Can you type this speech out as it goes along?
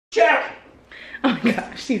Check! Oh my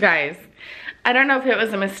gosh, you guys. I don't know if it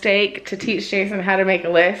was a mistake to teach Jason how to make a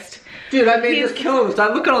list. Dude, I made this killer list.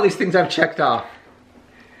 Look at all these things I've checked off.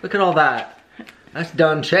 Look at all that. That's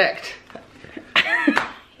done checked.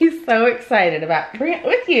 He's so excited about, bring it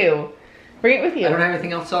with you. Bring it with you. I don't have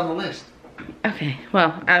anything else on the list. Okay,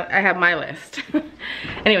 well, I have my list.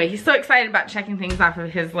 Anyway, he's so excited about checking things off of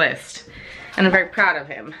his list. And I'm very proud of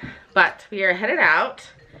him. But we are headed out.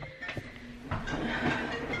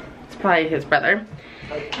 It's probably his brother.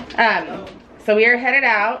 So we are headed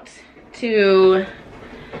out to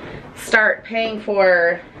start paying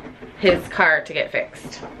for his car to get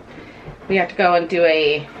fixed. We have to go and do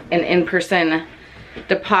an in-person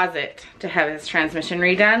deposit to have his transmission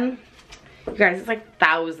redone. You guys, it's like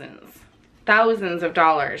thousands of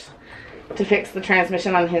dollars to fix the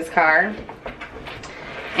transmission on his car.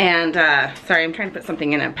 And sorry, I'm trying to put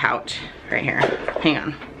something in a pouch right here. Hang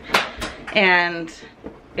on. And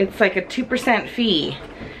it's like a 2% fee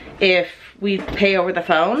if we pay over the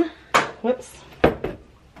phone. Whoops.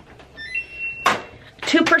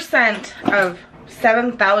 2% of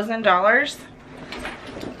 $7,000.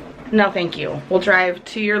 No, thank you. We'll drive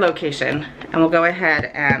to your location and we'll go ahead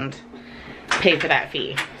and pay for that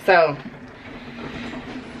fee. So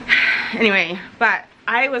anyway, but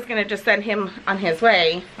I was gonna just send him on his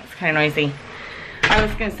way. It's kind of noisy. I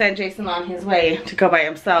was gonna send Jason on his way to go by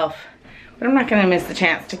himself, but I'm not gonna miss the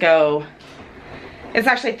chance to go. It's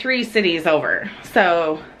actually 3 cities over,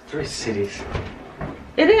 so. 3 cities.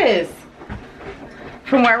 It is.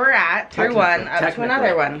 From where we're at, through one, up to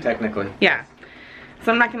another one. Technically. Yeah.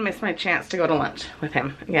 So I'm not gonna miss my chance to go to lunch with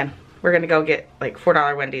him again. We're gonna go get like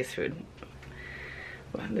 $4 Wendy's food.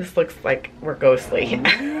 This looks like we're ghostly.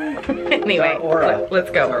 Anyway,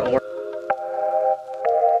 let's go.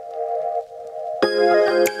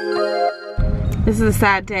 This is a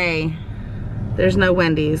sad day. There's no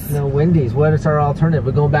Wendy's. No Wendy's. What is our alternative?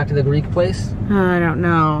 We're going back to the Greek place? I don't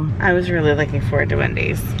know. I was really looking forward to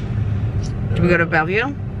Wendy's. Do we go to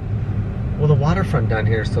Bellevue? Well, the waterfront down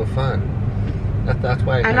here is so fun. That's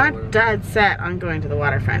why I'm not dead set on going to the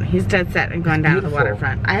waterfront. He's dead set on going down to the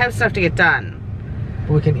waterfront. I have stuff to get done.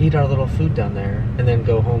 But we can eat our little food down there and then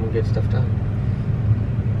go home and get stuff done.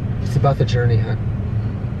 It's about the journey, huh?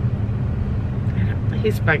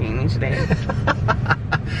 He's bugging me today.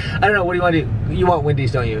 I don't know, what do you want to do? You want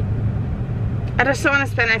Wendy's, don't you? I just don't want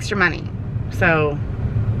to spend extra money. So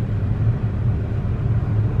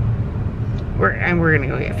we're gonna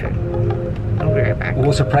go get food. I'll be right back.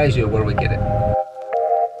 We'll surprise you where we get it.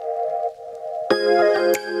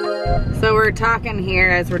 So we're talking here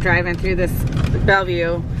as we're driving through this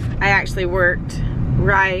Bellevue. I actually worked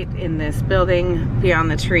right in this building beyond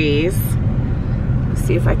the trees. Let's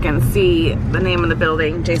see if I can see the name of the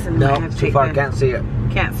building. Jason, no, it's too far. Can't see it.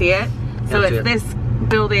 Can't see it. So it's this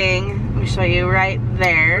building. Let me show you right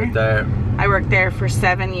there. Right there. I worked there for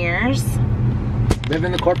 7 years.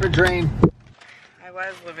 Living the corporate dream. I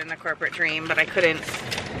was living the corporate dream, but I couldn't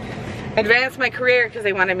advance my career because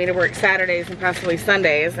they wanted me to work Saturdays and possibly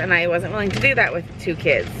Sundays, and I wasn't willing to do that with 2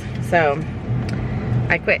 kids. So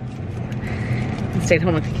I quit and stayed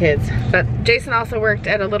home with the kids. But Jason also worked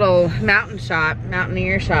at a little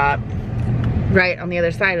mountaineer shop right on the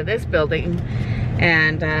other side of this building.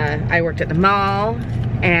 And I worked at the mall,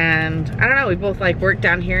 and I don't know, we both like worked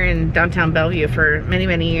down here in downtown Bellevue for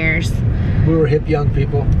many years. We were hip young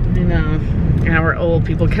people. I know. Now we're old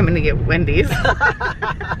people coming to get Wendy's.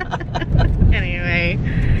 Anyway,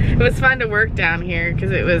 it was fun to work down here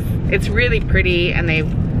because it's really pretty, and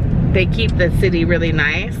they keep the city really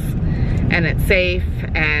nice, and it's safe,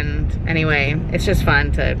 and anyway, it's just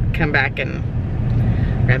fun to come back and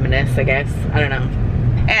reminisce, I guess. I don't know.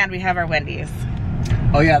 And we have our Wendy's.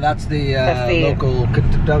 Oh yeah, that's the local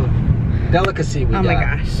delicacy we got. Oh my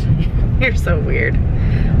gosh, you're so weird.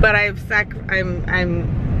 But I'm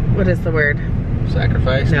what is the word?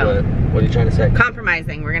 Sacrifice? No. What are you trying to say?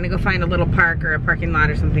 Compromising. We're gonna go find a little park or a parking lot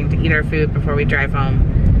or something to eat our food before we drive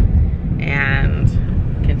home and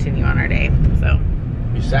continue on our day. So.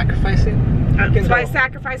 You're sacrificing? That's why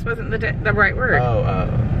sacrifice wasn't the right word.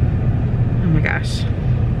 Oh my gosh.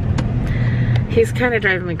 He's kind of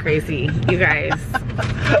driving me crazy, you guys.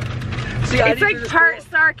 See, it's like part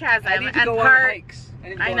sarcasm and part.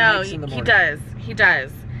 I know, he does.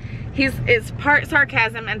 It's part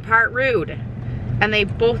sarcasm and part rude, and they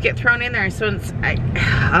both get thrown in there. So it's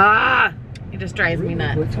it just drives me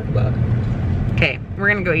nuts. What talk about? Okay, we're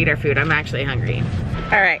gonna go eat our food. I'm actually hungry.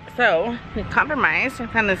 All right, so we compromised. I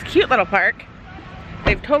found this cute little park.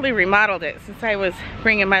 They've totally remodeled it since I was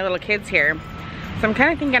bringing my little kids here. So I'm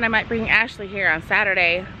kind of thinking I might bring Ashley here on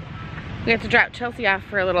Saturday. We have to drop Chelsea off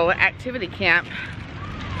for a little activity camp.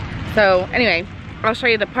 So anyway, I'll show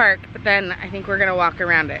you the park, but then I think we're gonna walk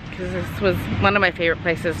around it because this was one of my favorite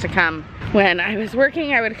places to come. When I was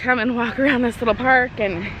working, I would come and walk around this little park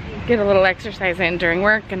and get a little exercise in during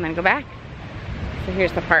work and then go back. So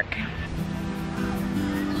here's the park.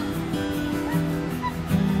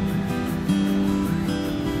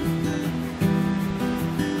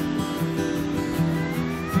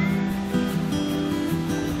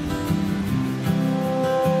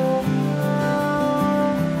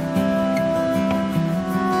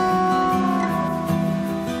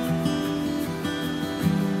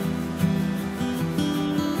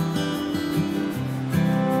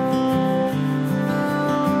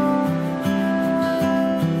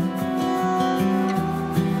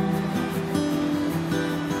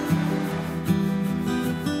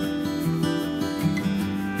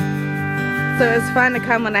 So it was fun to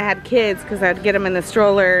come when I had kids because I'd get them in the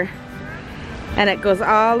stroller and it goes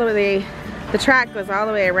all the way, the track goes all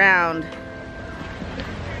the way around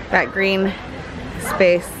that green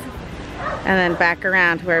space and then back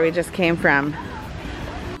around to where we just came from.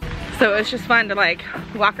 So it was just fun to like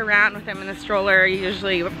walk around with them in the stroller.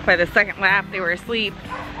 Usually by the second lap they were asleep.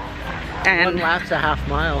 And 1 lap's a half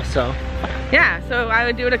mile, so. Yeah, so I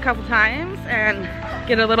would do it a couple times and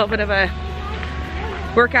get a little bit of a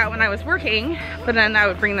workout when I was working, but then I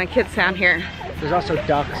would bring the kids down here. There's also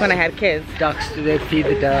ducks. When I had kids. Ducks, they feed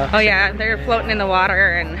the ducks. Oh yeah, they're floating in the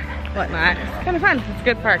water and whatnot. It's kind of fun. It's a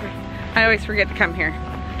good park. I always forget to come here.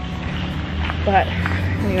 But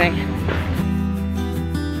anyway.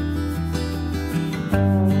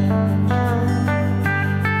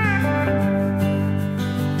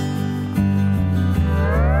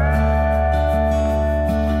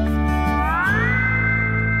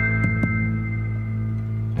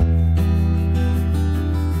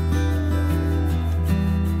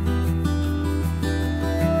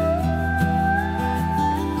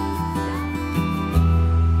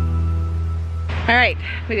 All right,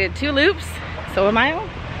 we did 2 loops, so a mile?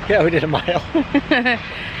 Yeah, we did a mile.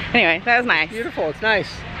 Anyway, that was nice. Beautiful, it's nice.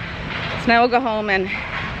 So now we'll go home and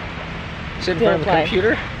sit in front of the computer?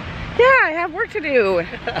 Yeah, I have work to do.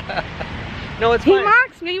 No, it's He fine.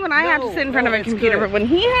 mocks me when I have to sit in front of a computer, but when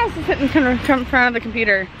he has to sit in front of the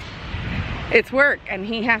computer, it's work and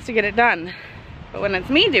he has to get it done. But when it's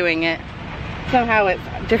me doing it, somehow it's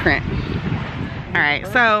different. All right,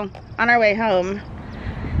 so on our way home,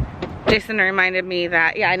 Jason reminded me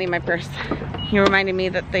that, yeah, I need my purse. He reminded me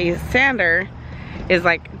that the sander is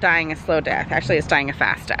like dying a slow death. Actually, it's dying a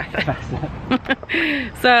fast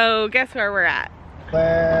death. So guess where we're at?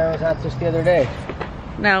 Where was that just the other day?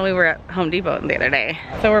 No, we were at Home Depot the other day.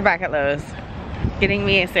 So we're back at Lowe's, getting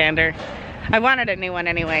me a sander. I wanted a new one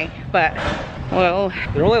anyway, but, well.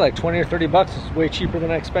 They're only like 20 or 30 bucks. It's way cheaper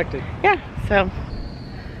than I expected. Yeah, so.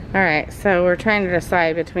 All right, so we're trying to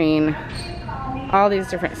decide between all these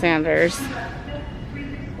different sanders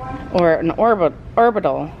or an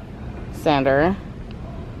orbital sander.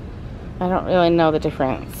 I don't really know the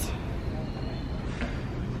difference,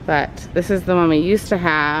 but this is the one we used to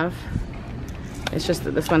have. It's just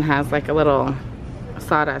that this one has like a little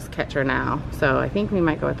sawdust catcher now, so I think we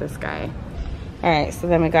might go with this guy. All right, so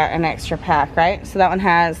then we got an extra pack, right? So that one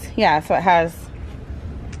has, yeah, so it has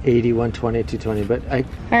 80, 120, 220, but I...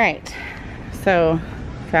 All right, so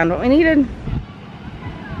found what we needed.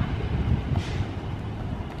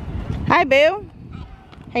 Hi, Boo.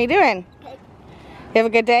 How you doing? Good. You have a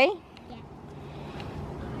good day? Yeah.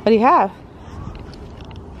 What do you have?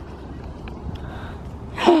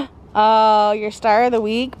 Oh, your Star of the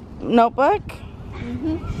Week notebook?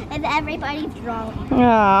 Mm-hmm. And everybody's drawing.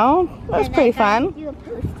 Oh, that was pretty fun. You a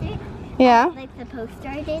poster? Yeah. Like the poster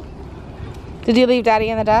I did? Did you leave Daddy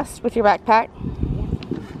in the dust with your backpack?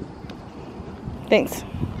 Thanks.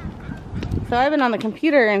 So I've been on the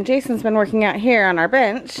computer and Jason's been working out here on our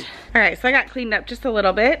bench. All right, so I got cleaned up just a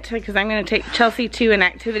little bit because I'm gonna take Chelsea to an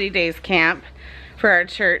activity days camp for our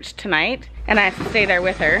church tonight, and I have to stay there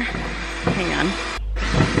with her. Hang on.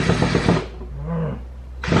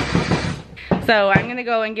 So I'm gonna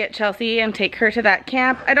go and get Chelsea and take her to that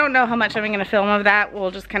camp. I don't know how much I'm gonna film of that.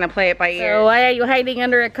 We'll just kind of play it by ear. So why are you hiding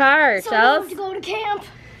under a car, So I want to go to camp.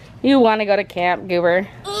 You wanna go to camp, goober.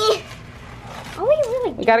 Oh, you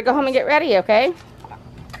really? We gotta go home and get ready, okay?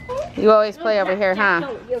 You always play over here,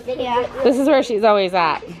 huh? Yeah. This is where she's always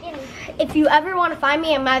at. If you ever want to find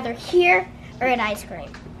me, I'm either here or at ice cream.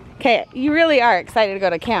 Okay, you really are excited to go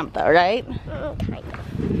to camp though, right? Kind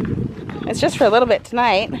of. It's just for a little bit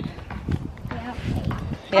tonight. Yeah.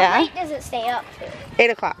 Yeah? How late does it stay up to? 8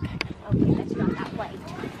 o'clock. Okay, that's not that late.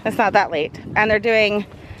 It's not that late. And they're doing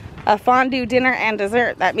a fondue dinner and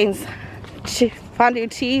dessert. That means fondue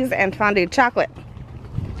cheese and fondue chocolate.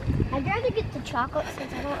 I'd rather get the chocolate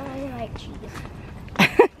since I don't really like cheese.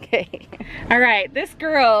 Okay. All right, this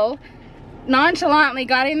girl nonchalantly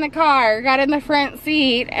got in the car, got in the front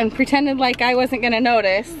seat, and pretended like I wasn't gonna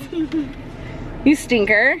notice. You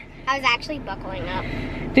stinker. I was actually buckling up.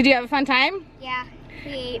 Did you have a fun time? Yeah,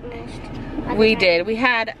 we ate most. We did. We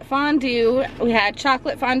had fondue, we had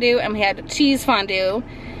chocolate fondue, and we had cheese fondue.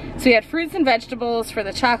 So we had fruits and vegetables for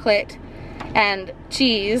the chocolate and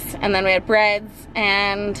cheese, and then we had breads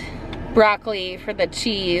and broccoli for the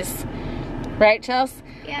cheese. Right, Chelsea?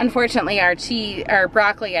 Yeah. Unfortunately, our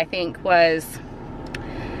broccoli, I think, was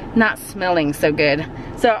not smelling so good.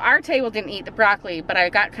 So our table didn't eat the broccoli, but I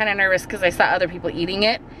got kind of nervous because I saw other people eating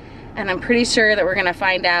it. And I'm pretty sure that we're gonna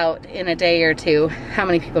find out in a day or two how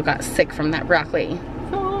many people got sick from that broccoli.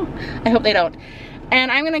 Oh, I hope they don't.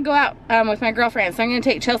 And I'm gonna go out with my girlfriends. So I'm gonna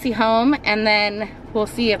take Chelsea home, and then we'll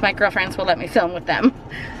see if my girlfriends will let me film with them.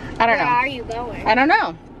 I don't know. Where are you going? I don't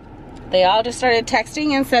know. They all just started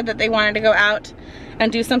texting and said that they wanted to go out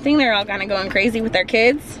and do something. They're all kind of going crazy with their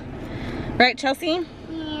kids. Right, Chelsea?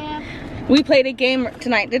 Yeah. We played a game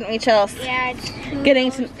tonight, didn't we, Chelsea? Yeah, it's who Getting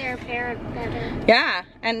knows to- their parent better. Yeah,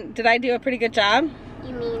 and did I do a pretty good job?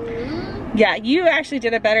 You mean me? Yeah, you actually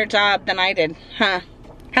did a better job than I did, huh?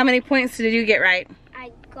 How many points did you get right?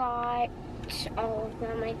 I got all of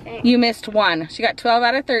them, I think. You missed one. She got 12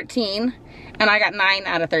 out of 13, and I got 9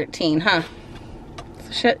 out of 13, huh?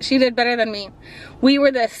 So she did better than me. We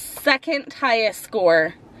were the second highest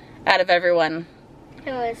score out of everyone.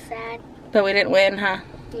 It was sad. But we didn't win, huh?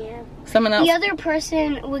 Yeah. Someone else. The other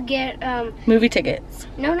person would get, Movie tickets.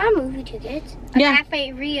 no, not movie tickets. Yeah.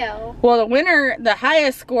 Cafe Rio. Well, the winner, the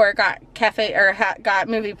highest score, got got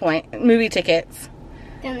movie tickets,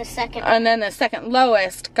 Then the second. and then the second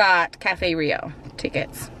lowest got Cafe Rio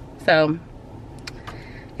tickets. So,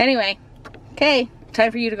 anyway, okay,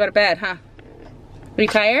 time for you to go to bed, huh? Are you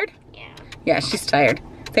tired? Yeah. Yeah, she's tired.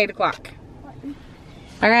 It's 8 o'clock.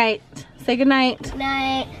 All right, say goodnight.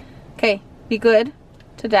 Night. Okay, be good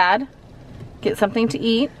to Dad. Get something to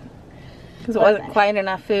eat because it wasn't quite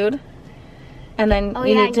enough food. And then Oh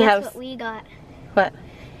you yeah, need to guess have what we got? what?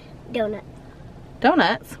 Donut.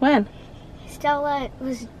 Donuts? When? Stella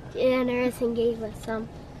was generous and gave us some.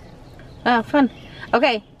 Oh, fun.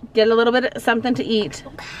 Okay, get a little bit of something to eat.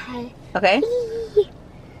 Okay. Okay?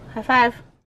 High five.